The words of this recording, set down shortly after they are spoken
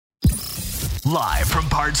Live from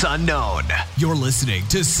parts unknown, you're listening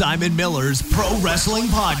to Simon Miller's Pro Wrestling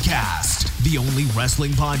Podcast, the only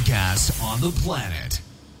wrestling podcast on the planet,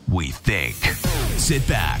 we think. Sit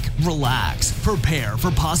back, relax, prepare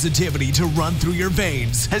for positivity to run through your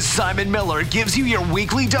veins as Simon Miller gives you your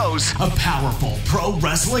weekly dose of powerful pro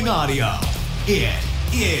wrestling audio. It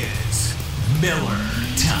is Miller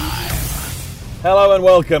Time. Hello and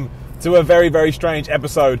welcome to a very, very strange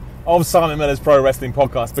episode of Simon Miller's Pro Wrestling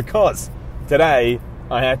Podcast, because today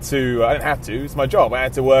I didn't have to, it's my job. I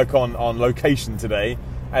had to work on location today,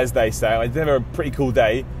 as they say. I did have a pretty cool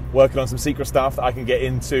day working on some secret stuff that I can get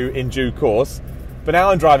into in due course. But now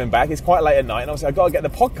I'm driving back, it's quite late at night, and obviously I've got to get the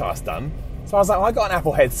podcast done. So I was like, well, I've got an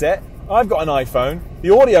Apple headset, I've got an iPhone, the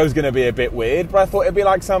audio is going to be a bit weird, but I thought it'd be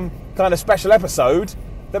like some kind of special episode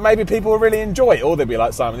that maybe people will really enjoy. Or they'll be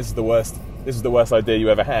like, Simon, this is the worst idea you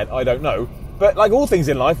ever had. I don't know. But like all things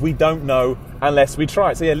in life, we don't know unless we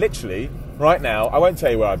try it. So yeah, literally, right now, I won't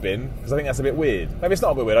tell you where I've been, because I think that's a bit weird. Maybe it's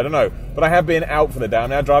not a bit weird, I don't know. But I have been out for the day.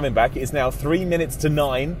 I'm now driving back. It is now 3 minutes to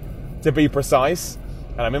 9, to be precise.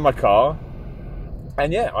 And I'm in my car.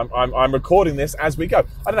 And yeah, I'm recording this as we go.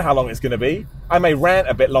 I don't know how long it's going to be. I may rant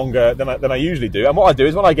a bit longer than I usually do. And what I do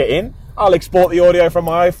is when I get in, I'll export the audio from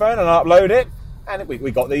my iPhone and I'll upload it. And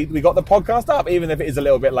we got the podcast up, even if it is a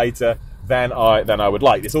little bit later than I would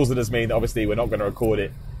like. This also does mean that obviously we're not going to record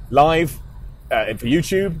it live for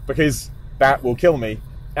YouTube, because that will kill me,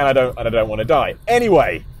 and I don't want to die.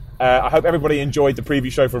 Anyway, I hope everybody enjoyed the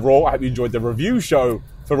preview show for Raw. I hope you enjoyed the review show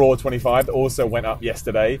for Raw 25 that also went up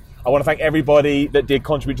yesterday. I want to thank everybody that did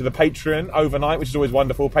contribute to the Patreon overnight, which is always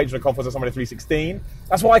wonderful. Patreon Conference of Somebody 316.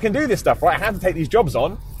 That's why I can do this stuff, right? I have to take these jobs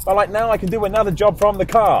on, but like now I can do another job from the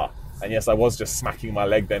car. And yes, I was just smacking my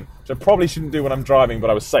leg then, which I probably shouldn't do when I'm driving, but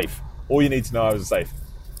I was safe. All you need to know, I was safe.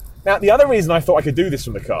 Now, the other reason I thought I could do this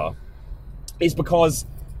from the car is because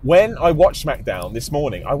when I watched SmackDown this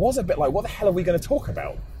morning, I was a bit like, what the hell are we going to talk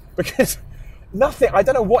about? Because nothing, I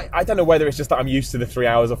don't know whether it's just that I'm used to the 3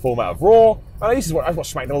 hours of format of Raw. I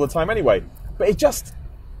watch SmackDown all the time anyway. But I'm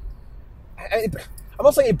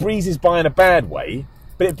not saying it breezes by in a bad way,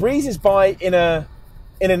 but it breezes by in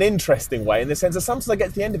an interesting way, in the sense that sometimes I get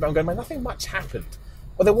to the end of it, I'm going, man, nothing much happened.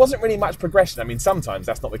 Well, there wasn't really much progression. I mean, sometimes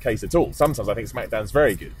that's not the case at all. Sometimes I think SmackDown's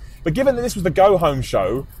very good. But given that this was the go-home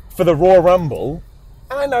show for the Royal Rumble,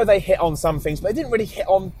 and I know they hit on some things, but they didn't really hit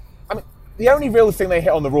on... I mean, the only real thing they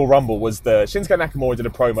hit on the Royal Rumble was the Shinsuke Nakamura did a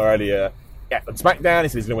promo earlier on SmackDown. He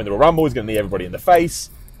said he's going to win the Royal Rumble, he's going to knee everybody in the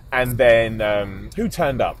face. And then, who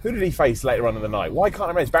turned up? Who did he face later on in the night? Why can't I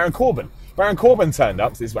remember? It's Baron Corbin. Baron Corbin turned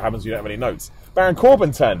up. This is what happens when you don't have any notes. Baron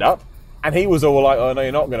Corbin turned up, and he was all like, oh, no,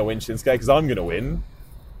 you're not going to win, Shinsuke, because I'm going to win.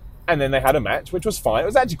 And then they had a match, which was fine. It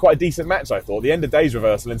was actually quite a decent match, I thought. The end of days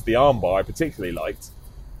reversal into the armbar I particularly liked.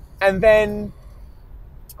 And then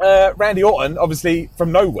Randy Orton, obviously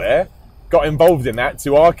from nowhere, got involved in that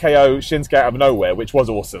to RKO Shinsuke out of nowhere, which was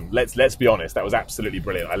awesome. Let's be honest, that was absolutely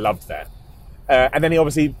brilliant. I loved that. And then he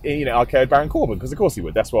obviously, RKO'd Baron Corbin, because of course he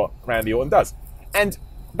would. That's what Randy Orton does. And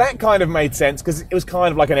that kind of made sense, because it was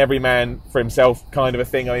kind of like an every man for himself kind of a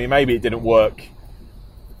thing. I mean, maybe it didn't work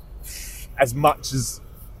as much as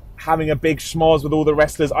having a big schmoz with all the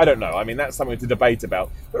wrestlers. I don't know. I mean, that's something to debate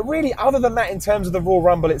about. But really, other than that, in terms of the Royal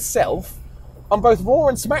Rumble itself, on both Raw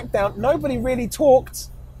and SmackDown, nobody really talked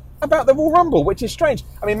about the Royal Rumble, which is strange.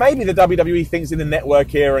 I mean, maybe the WWE thinks in the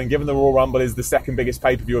network era, and given the Royal Rumble is the second biggest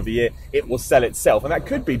pay-per-view of the year, it will sell itself. And that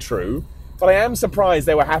could be true. But I am surprised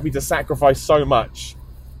they were happy to sacrifice so much,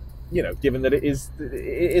 given that it is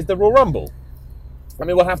the Royal Rumble. I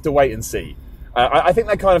mean, we'll have to wait and see. I think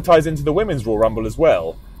that kind of ties into the Women's Royal Rumble as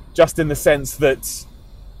well. Just in the sense that,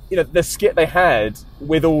 the skit they had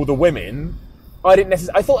with all the women, I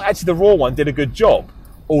thought actually the Raw one did a good job,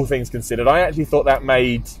 all things considered. I actually thought that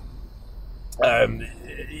made,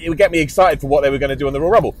 it would get me excited for what they were going to do on the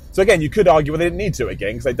Royal Rumble. So again, you could argue, well, they didn't need to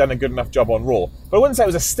again, because they'd done a good enough job on Raw. But I wouldn't say it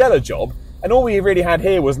was a stellar job. And all we really had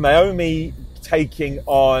here was Naomi taking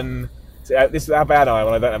on, this is how bad I am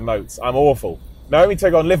when I don't have notes. I'm awful. Naomi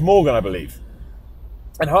took on Liv Morgan, I believe.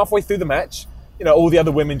 And halfway through the match, all the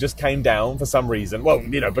other women just came down for some reason. Well,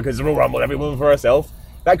 because the Royal Rumble, every woman for herself.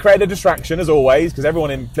 That created a distraction, as always, because everyone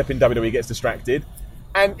in flipping WWE gets distracted.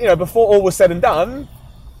 And, before all was said and done,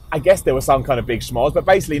 I guess there was some kind of big schmoz, but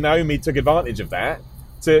basically Naomi took advantage of that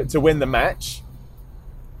to win the match.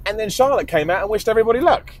 And then Charlotte came out and wished everybody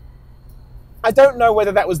luck. I don't know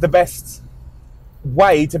whether that was the best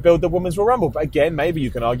way to build the Women's Royal Rumble, but again, maybe you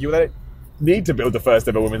can argue that it need to build the first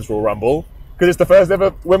ever Women's Royal Rumble, because it's the first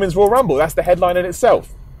ever Women's Royal Rumble. That's the headline in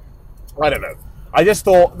itself. I don't know. I just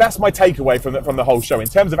thought that's my takeaway from the whole show in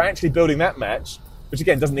terms of actually building that match, which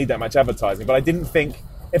again doesn't need that much advertising. But I didn't think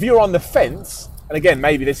if you're on the fence, and again,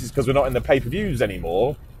 maybe this is because we're not in the pay-per-views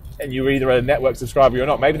anymore, and you're either a network subscriber or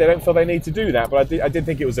not, maybe they don't feel they need to do that, but I did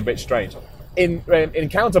think it was a bit strange. In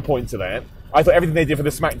counterpoint to that, I thought everything they did for the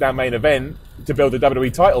SmackDown main event to build a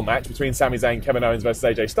WWE title match between Sami Zayn, Kevin Owens versus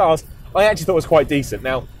AJ Styles, I actually thought was quite decent.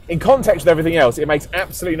 Now, in context with everything else, it makes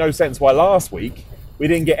absolutely no sense why last week we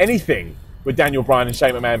didn't get anything with Daniel Bryan and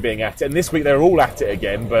Shane McMahon being at it, and this week they're all at it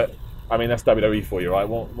again, but, I mean, that's WWE for you, right?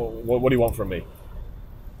 What do you want from me?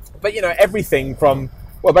 But, you know, everything from,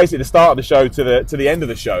 well, basically the start of the show to the end of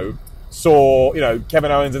the show saw, you know,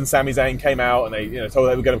 Kevin Owens and Sami Zayn came out and they, you know, told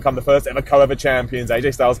they were going to become the first ever co-ever champions.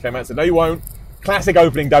 AJ Styles came out and said, no, you won't. Classic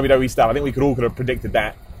opening WWE style. I think we could have predicted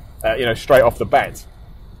that, you know, straight off the bat.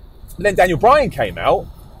 And then Daniel Bryan came out,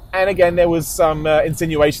 and again, there was some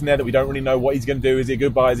insinuation there that we don't really know what he's going to do. Is he a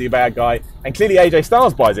good guy? Is he a bad guy? And clearly AJ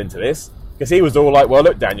Styles buys into this, because he was all like, well,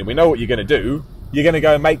 look, Daniel, we know what you're going to do. You're going to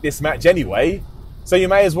go and make this match anyway, so you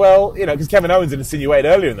may as well, you know, because Kevin Owens had insinuated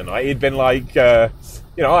earlier in the night, he'd been like,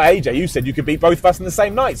 you know, oh, AJ, you said you could beat both of us in the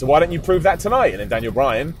same night, so why don't you prove that tonight? And then Daniel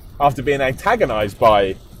Bryan, after being antagonised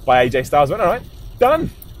by AJ Styles, went, all right, done.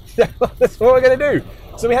 That's what we're going to do.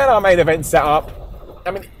 So we had our main event set up.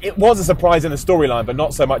 I mean, it was a surprise in the storyline, but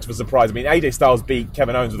not so much of a surprise. I mean, AJ Styles beat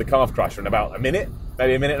Kevin Owens with a calf crusher in about a minute,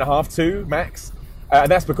 maybe a minute and a half, two, max. And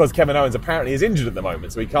that's because Kevin Owens apparently is injured at the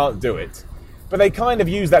moment, so he can't do it. But they kind of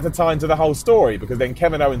used that to tie into the whole story, because then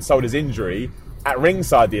Kevin Owens sold his injury at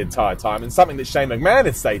ringside the entire time, and something that Shane McMahon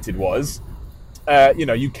had stated was, you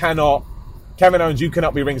know, Kevin Owens, you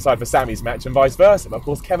cannot be ringside for Sami's match, and vice versa. But of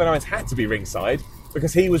course, Kevin Owens had to be ringside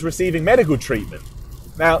because he was receiving medical treatment.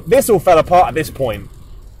 Now, this all fell apart at this point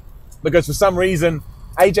because for some reason,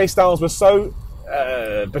 AJ Styles was so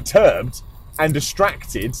perturbed and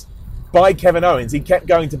distracted by Kevin Owens, he kept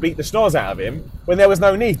going to beat the schnoz out of him when there was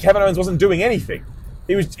no need. Kevin Owens wasn't doing anything.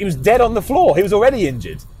 He was dead on the floor. He was already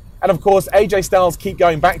injured. And of course, AJ Styles keep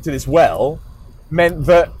going back to this well meant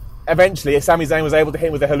that eventually Sami Zayn was able to hit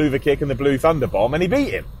him with the Helluva Kick and the Blue Thunder Bomb, and he beat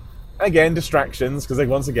him. Again, distractions, because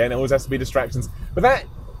once again, it always has to be distractions. But that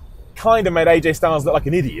kind of made AJ Styles look like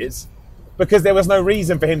an idiot, because there was no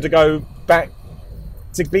reason for him to go back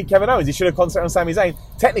to beat Kevin Owens. He should have concentrated on Sami Zayn.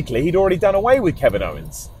 Technically, he'd already done away with Kevin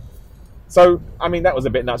Owens. So, I mean, that was a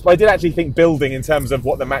bit nuts. But I did actually think building in terms of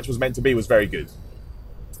what the match was meant to be was very good.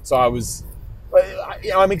 So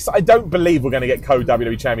I'm excited. I don't believe we're going to get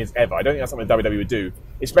co-WWE champions ever. I don't think that's something WWE would do,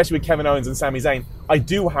 especially with Kevin Owens and Sami Zayn. I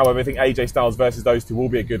do, however, think AJ Styles versus those two will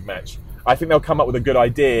be a good match. I think they'll come up with a good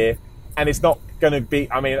idea, and it's not going to be...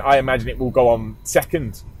 I mean, I imagine it will go on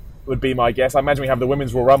second, would be my guess. I imagine we have the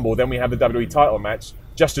Women's Royal Rumble, then we have the WWE title match,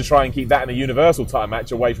 just to try and keep that and the Universal title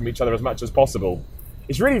match away from each other as much as possible.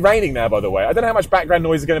 It's really raining now, by the way. I don't know how much background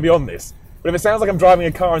noise is going to be on this, but if it sounds like I'm driving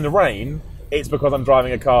a car in the rain, it's because I'm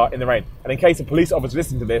driving a car in the rain. And in case a police officer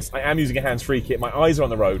listening to this, I am using a hands-free kit. My eyes are on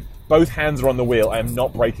the road. Both hands are on the wheel. I am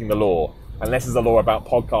not breaking the law, unless there's a law about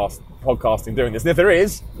podcasting doing this. And if there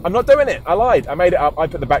is, I'm not doing it. I lied. I made it up. I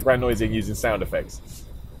put the background noise in using sound effects.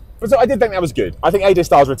 But so I did think that was good. I think AJ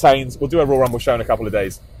Styles retains. We'll do a Royal Rumble show in a couple of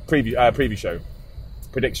days. Preview show.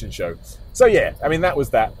 Prediction show. So yeah, I mean, that was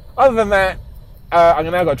that. Other than that, I'm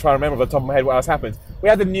now got to try and remember off the top of my head what else happened. We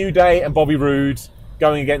had the New Day and Bobby Roode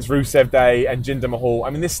going against Rusev Day and Jinder Mahal. I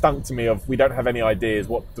mean, this stunk to me of we don't have any ideas.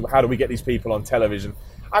 How do we get these people on television?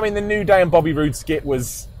 I mean, the New Day and Bobby Roode skit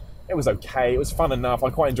was okay. It was fun enough. I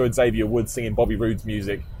quite enjoyed Xavier Woods singing Bobby Roode's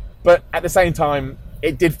music. But at the same time,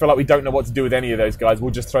 it did feel like we don't know what to do with any of those guys.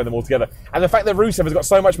 We'll just throw them all together. And the fact that Rusev has got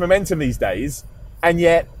so much momentum these days, and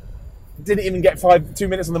yet didn't even get 2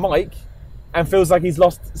 minutes on the mic, and feels like he's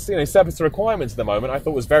lost, surplus to requirements at the moment, I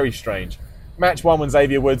thought was very strange. Match one when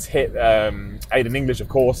Xavier Woods hit Aiden English, of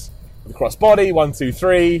course, with a crossbody, 1, 2,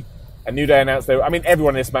 3, and New Day announced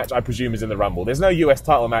everyone in this match, I presume, is in the Rumble. There's no US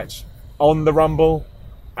title match on the Rumble.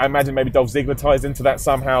 I imagine maybe Dolph Ziggler ties into that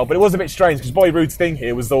somehow, but it was a bit strange because Bobby Roode's thing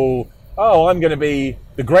here was all, I'm going to be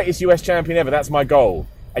the greatest US champion ever, that's my goal.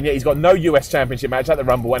 And yet he's got no US championship match at the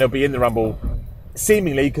Rumble, and he'll be in the Rumble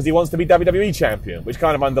seemingly because he wants to be WWE champion, which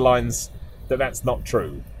kind of underlines that that's not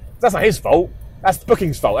true. That's not his fault. That's the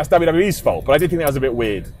booking's fault. That's WWE's fault. But I did think that was a bit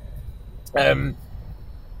weird. I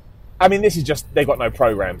mean, this is just, they've got no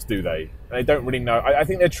programs, do they? They don't really know. I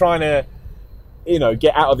think they're trying to,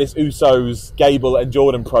 get out of this Usos, Gable and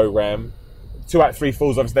Jordan program. 2 out of 3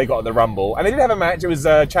 falls, obviously, they got at the Rumble. And they did have a match. It was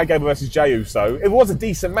Chad Gable versus Jey Uso. It was a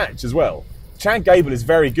decent match as well. Chad Gable is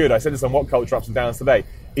very good. I said this on What Culture Ups and Downs today.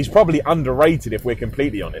 He's probably underrated if we're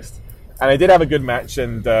completely honest. And they did have a good match,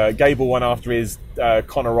 and Gable won after his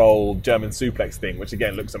Conor roll German suplex thing, which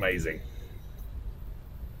again looks amazing.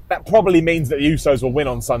 That probably means that the Usos will win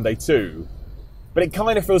on Sunday too. But it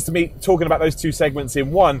kind of feels to me, talking about those two segments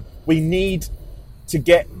in one, we need to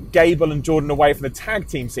get Gable and Jordan away from the tag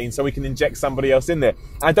team scene so we can inject somebody else in there.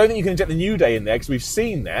 And I don't think you can inject the New Day in there because we've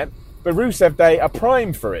seen that, but Rusev Day are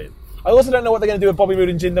prime for it. I also don't know what they're going to do with Bobby Roode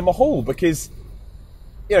and Jinder Mahal because,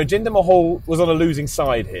 you know, Jinder Mahal was on a losing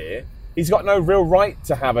side here. He's got no real right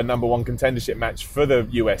to have a number one contendership match for the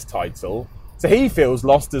US title. So he feels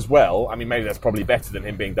lost as well. I mean, maybe that's probably better than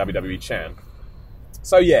him being WWE champ.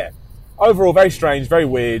 So yeah, overall, very strange, very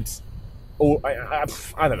weird. I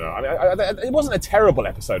don't know. I mean, it wasn't a terrible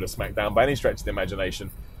episode of SmackDown by any stretch of the imagination,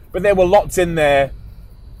 but there were lots in there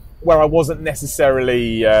where I wasn't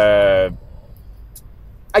necessarily... I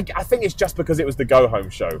think it's just because it was the go-home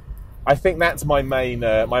show. I think that's my main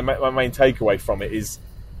main takeaway from it is,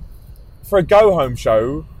 for a go-home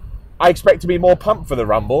show, I expect to be more pumped for the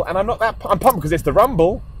Rumble, and I'm not that... I'm pumped because it's the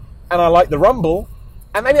Rumble, and I like the Rumble,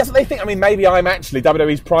 and maybe that's what they think. I mean, maybe I'm actually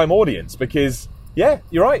WWE's prime audience, because, yeah,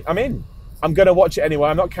 you're right, I'm in. I'm going to watch it anyway.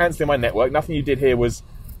 I'm not cancelling my network. Nothing you did here was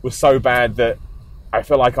so bad that I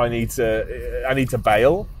feel like I need to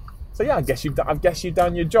bail. So yeah, I guess you've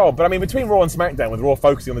done your job. But I mean, between Raw and SmackDown, with Raw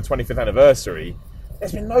focusing on the 25th anniversary,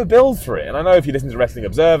 there's been no build for it. And I know if you listen to Wrestling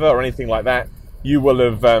Observer or anything like that, you would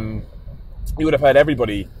have heard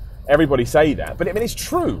everybody say that. But I mean, it's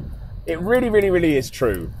true. It really, really, really is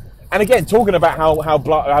true. And again, talking about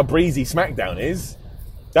how breezy SmackDown is,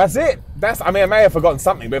 that's it. I mean, I may have forgotten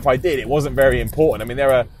something, but if I did, it wasn't very important. I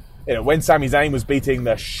mean, when Sami Zayn was beating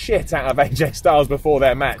the shit out of AJ Styles before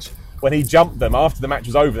their match, when he jumped them after the match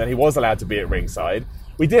was over, then he was allowed to be at ringside.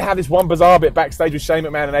 We did have this one bizarre bit backstage with Shane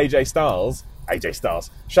McMahon and AJ Styles.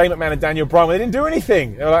 Shane McMahon and Daniel Bryan, they didn't do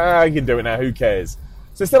anything. They were like, you can do it now, who cares?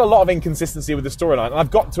 So there's still a lot of inconsistency with the storyline, and I've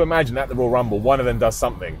got to imagine at the Royal Rumble, one of them does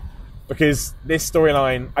something. Because this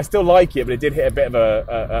storyline, I still like it, but it did hit a bit of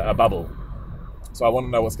a bubble. So I want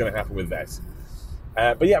to know what's going to happen with that.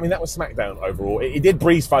 But yeah, I mean, that was SmackDown overall. It did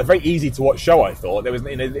breeze fast. Very easy to watch show, I thought. There was,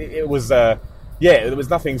 there was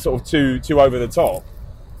nothing sort of too over the top.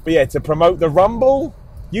 But yeah, to promote the Rumble,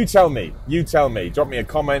 you tell me. Drop me a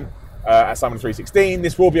comment at Simon316.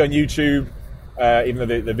 This will be on YouTube, even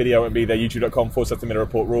though the video won't be there.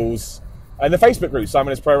 YouTube.com/The Rules. And the Facebook group,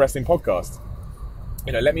 Simon is Pro Wrestling Podcast.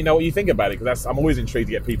 You know, let me know what you think about it, because I'm always intrigued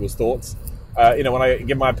to get people's thoughts. When I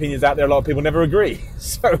give my opinions out there, a lot of people never agree.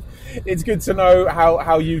 So it's good to know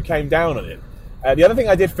how you came down on it. The other thing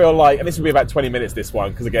I did feel like, and this will be about 20 minutes, this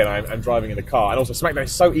one, because again, I'm driving in the car, and also SmackDown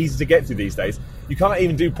is so easy to get through these days. You can't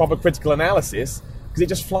even do proper critical analysis because it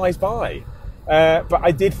just flies by. But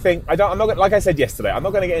I did think, I'm not, like I said yesterday, I'm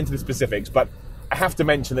not going to get into the specifics, but I have to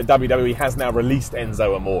mention that WWE has now released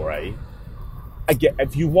Enzo Amore. Again,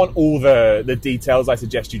 if you want all the details, I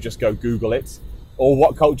suggest you just go Google it. Or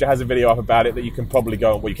What Culture has a video up about it that you can probably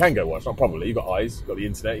go on. Well, you can go watch, not probably. You've got eyes, you've got the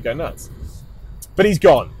internet, you go nuts. But he's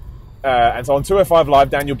gone. And so on 205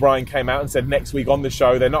 Live, Daniel Bryan came out and said next week on the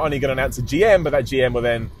show, they're not only going to announce a GM, but that GM will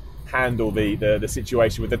then handle the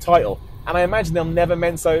situation with the title. And I imagine they'll never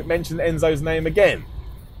mention Enzo's name again.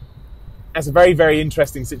 That's a very, very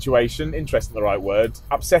interesting situation. Interesting, the right word.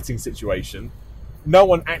 Upsetting situation. No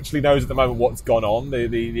one actually knows at the moment what's gone on.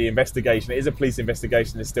 The investigation, it is a police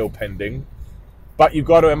investigation, is still pending. But you've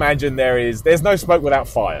got to imagine there's no smoke without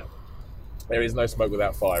fire. There is no smoke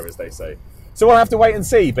without fire, as they say. So we'll have to wait and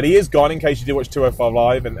see. But he is gone, in case you did watch 205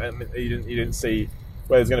 Live and you didn't see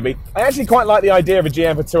where there's going to be. I actually quite like the idea of a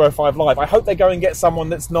GM for 205 Live. I hope they go and get someone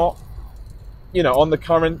that's not, on the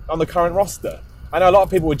current roster. I know a lot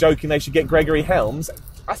of people were joking they should get Gregory Helms.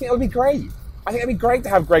 I think that would be great. I think it'd be great to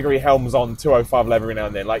have Gregory Helms on 205 Live every now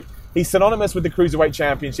and then. Like, he's synonymous with the Cruiserweight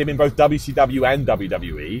Championship in both WCW and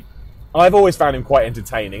WWE. I've always found him quite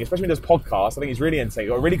entertaining, especially when he does podcasts. I think he's really entertaining.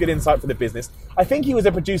 Got a really good insight for the business. I think he was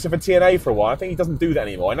a producer for TNA for a while. I think he doesn't do that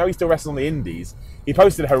anymore. I know he still wrestles on the indies. He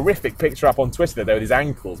posted a horrific picture up on Twitter there with his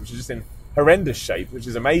ankles, which is just in horrendous shape, which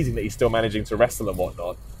is amazing that he's still managing to wrestle and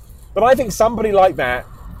whatnot. But I think somebody like that,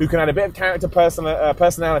 who can add a bit of character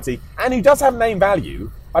personality, and who does have name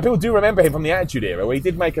value. People do remember him from the Attitude Era, where he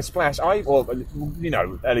did make a splash, early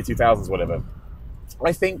 2000s, whatever.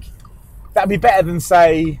 I think that'd be better than,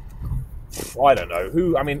 say, I don't know,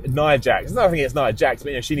 Nia Jax. There's nothing against Nia Jax,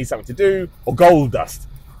 but she needs something to do, or Goldust.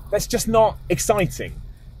 That's just not exciting.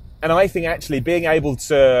 And I think actually being able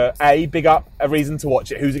to, big up a reason to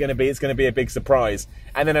watch it. Who's it going to be? It's going to be a big surprise.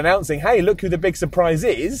 And then announcing, hey, look who the big surprise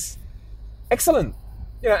is. Excellent.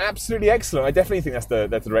 Absolutely excellent. I definitely think that's the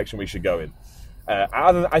direction we should go in.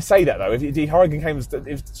 I say that though,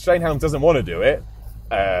 if Shane Helms doesn't want to do it,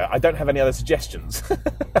 I don't have any other suggestions.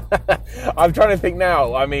 I'm trying to think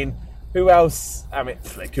now. Who else?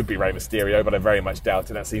 It could be Rey Mysterio, but I very much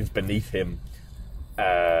doubt it. That seems beneath him.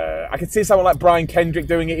 I could see someone like Brian Kendrick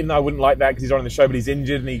doing it, even though I wouldn't like that because he's on the show, but he's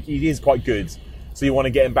injured and he is quite good. So you want to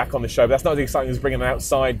get him back on the show. But that's not as exciting as bringing an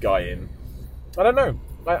outside guy in. I don't know.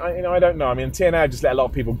 I don't know. I mean, TNA just let a lot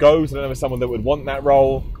of people go, so I don't know if someone that would want that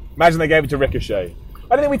role. Imagine they gave it to Ricochet.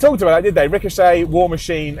 I don't think we talked about that, did they? Ricochet, War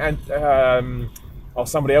Machine, and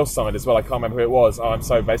somebody else signed as well. I can't remember who it was. Oh, I'm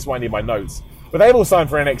so bad. That's why I need my notes. But they've all signed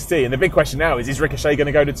for NXT, and the big question now is Ricochet going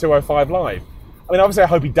to go to 205 Live? I mean, obviously I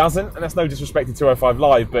hope he doesn't, and that's no disrespect to 205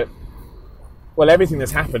 Live, but, well, everything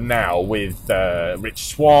that's happened now with Rich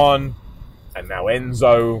Swann, and now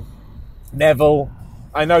Enzo, Neville,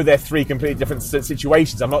 I know they're three completely different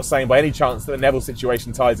situations. I'm not saying by any chance that the Neville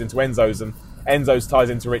situation ties into Enzo's and Enzo's ties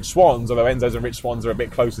into Rich Swann's, although Enzo's and Rich Swann's are a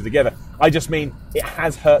bit closer together. I just mean it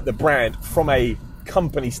has hurt the brand from a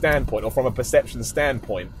company standpoint or from a perception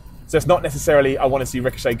standpoint. So it's not necessarily I want to see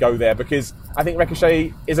Ricochet go there, because I think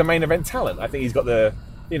Ricochet is a main event talent. I think he's got the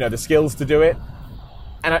skills to do it,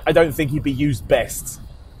 and I don't think he'd be used best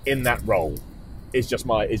in that role. It's just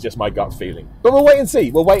my gut feeling. But we'll wait and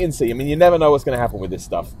see. I mean, you never know what's going to happen with this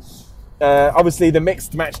stuff. Obviously, the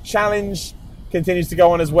mixed match challenge continues to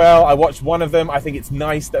go on as well. I watched one of them. I think it's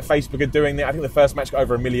nice that Facebook are doing that. I think the first match got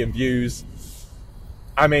over 1 million views.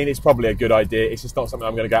 I mean, it's probably a good idea. It's just not something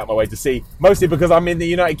I'm going to go out of my way to see. Mostly because I'm in the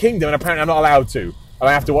United Kingdom and apparently I'm not allowed to.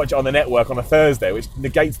 I have to watch it on the network on a Thursday, which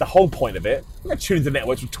negates the whole point of it. I'm going to tune into the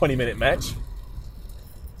network for a 20-minute match.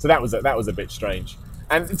 So that was a bit strange.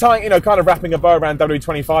 And tying, kind of wrapping a bow around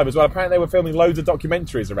WWE25 as well. Apparently they were filming loads of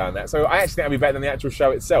documentaries around that. So I actually think that'd be better than the actual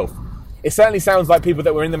show itself. It certainly sounds like people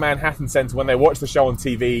that were in the Manhattan Center when they watched the show on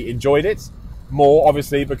TV enjoyed it more,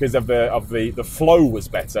 obviously, because of the flow was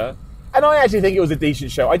better. And I actually think it was a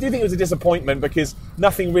decent show. I do think it was a disappointment because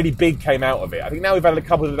nothing really big came out of it. I think now we've had a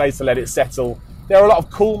couple of days to let it settle. There are a lot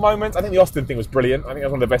of cool moments. I think the Austin thing was brilliant. I think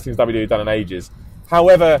that's one of the best things WWE have done in ages.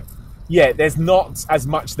 However, yeah, there's not as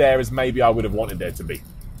much there as maybe I would have wanted there to be.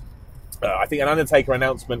 I think an Undertaker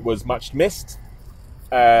announcement was much missed.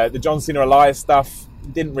 The John Cena Elias stuff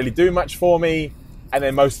didn't really do much for me. And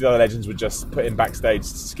then most of the other legends were just put in backstage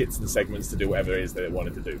skits and segments to do whatever it is that they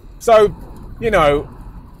wanted to do. So,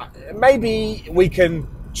 maybe we can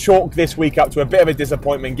chalk this week up to a bit of a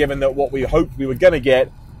disappointment given that what we hoped we were going to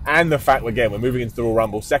get and the fact, again, we're moving into the Royal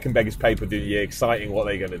Rumble, second biggest pay-per-view of the year, exciting what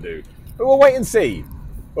they're going to do. But we'll wait and see.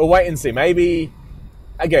 Maybe,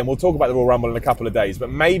 again, we'll talk about the Royal Rumble in a couple of days, but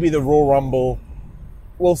maybe the Royal Rumble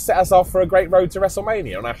will set us off for a great road to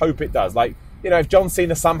WrestleMania, and I hope it does. If John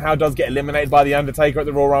Cena somehow does get eliminated by The Undertaker at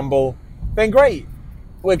the Royal Rumble, then great.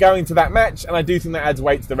 We're going to that match, and I do think that adds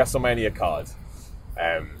weight to the WrestleMania card.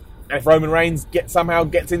 And if Roman Reigns somehow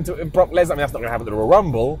gets into it with Brock Lesnar, I mean, that's not going to happen at the Royal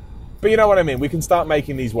Rumble, but you know what I mean. We can start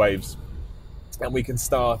making these waves, and we can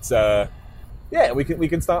start, we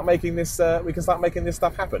can start making this. We can start making this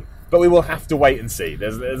stuff happen. But we will have to wait and see.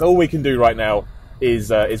 There's all we can do right now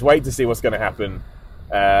is wait to see what's going to happen.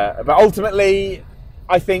 But ultimately,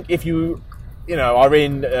 I think if you are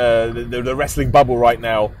in the wrestling bubble right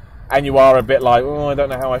now, and you are a bit like, oh, I don't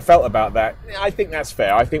know how I felt about that, I think that's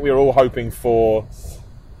fair. I think we were all hoping for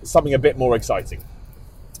something a bit more exciting,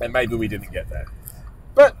 and maybe we didn't get there.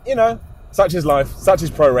 But, such is life, such is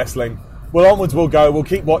pro wrestling. Well, onwards we'll go, we'll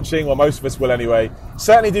keep watching, well, most of us will anyway.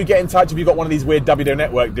 Certainly do get in touch if you've got one of these weird WWE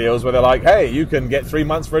Network deals where they're like, hey, you can get 3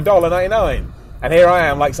 months for $1.99. And here I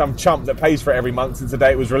am, like some chump that pays for it every month since the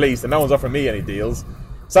day it was released, and no one's offering me any deals.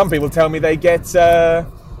 Some people tell me they get, deals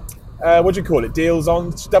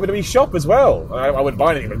on WWE Shop as well. I wouldn't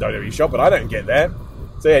buy anything from WWE Shop, but I don't get there.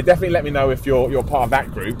 So yeah, definitely let me know if you're part of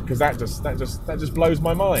that group, because that just blows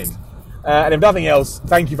my mind. And if nothing else,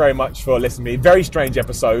 thank you very much for listening to me. Very strange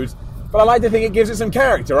episode, but I like to think it gives it some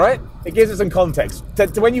character, right? It gives it some context.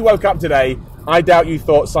 To when you woke up today, I doubt you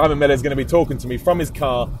thought Simon Miller is going to be talking to me from his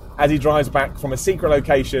car as he drives back from a secret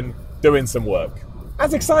location doing some work.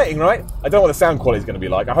 That's exciting, right? I don't know what the sound quality is going to be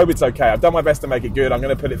like. I hope it's okay. I've done my best to make it good. I'm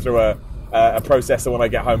going to put it through a processor when I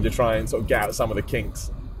get home to try and sort of get out some of the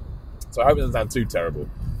kinks. So I hope it doesn't sound too terrible.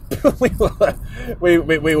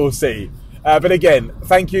 we will see. But again,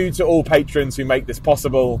 thank you to all patrons who make this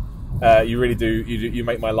possible. You really do. You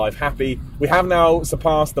make my life happy. We have now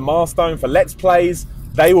surpassed the milestone for Let's Plays.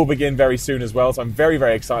 They will begin very soon as well, so I'm very,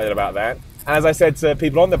 very excited about that. And as I said to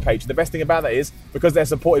people on the Patreon, the best thing about that is, because they're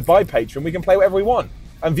supported by Patreon, we can play whatever we want.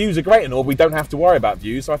 And views are great and all, we don't have to worry about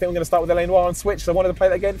views. So I think we're going to start with LA Noire on Switch, so I wanted to play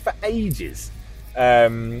that again for ages.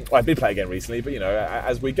 Well, I did play again recently, but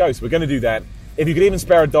as we go. So we're going to do that. If you could even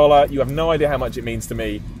spare $1, you have no idea how much it means to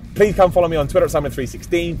me. Please come follow me on Twitter at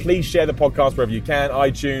Simon316. Please share the podcast wherever you can.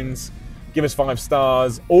 iTunes, give us 5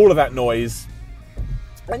 stars, all of that noise.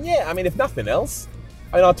 And yeah, I mean, if nothing else,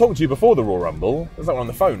 I'll talk to you before the Royal Rumble. It's like we're on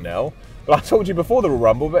the phone now. But I told you before the Royal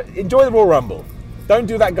Rumble, but enjoy the Royal Rumble. Don't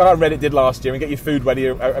do that guy on Reddit did last year and get your food ready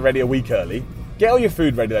a week early. Get all your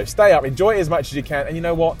food ready though. Stay up, enjoy it as much as you can. And you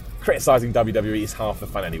know what? Criticising WWE is half the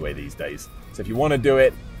fun anyway these days. So if you want to do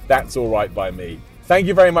it, that's all right by me. Thank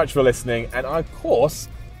you very much for listening. And I, of course,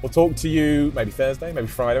 will talk to you maybe Thursday, maybe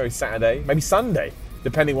Friday, maybe Saturday, maybe Sunday,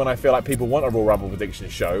 depending when I feel like people want a Royal Rumble prediction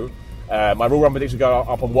show. My Royal Rumble prediction will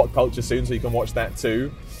go up on What Culture soon, so you can watch that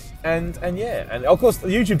too. And yeah, and of course the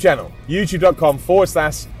YouTube channel,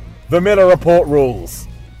 youtube.com/The Miller Report Rules.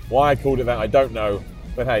 Why I called it that, I don't know.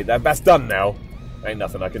 But hey, that's done now. Ain't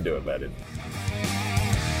nothing I can do about it.